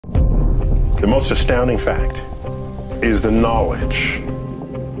The most astounding fact is the knowledge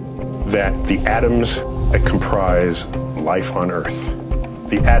that the atoms that comprise life on Earth,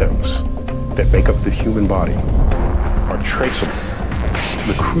 the atoms that make up the human body, are traceable to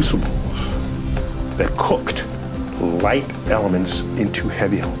the crucibles that cooked light elements into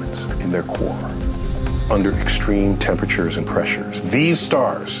heavy elements in their core under extreme temperatures and pressures. These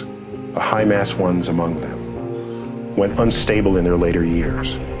stars, the high-mass ones among them, when unstable in their later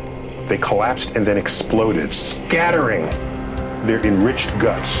years, they collapsed and then exploded, scattering their enriched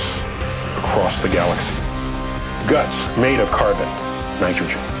guts across the galaxy. Guts made of carbon,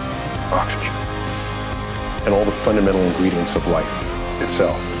 nitrogen, oxygen, and all the fundamental ingredients of life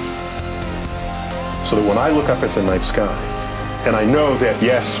itself. So that when I look up at the night sky, and I know that,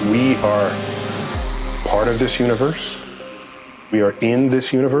 yes, we are part of this universe, we are in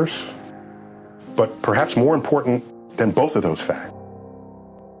this universe, but perhaps more important than both of those facts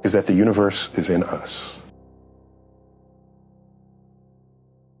is that the universe is in us.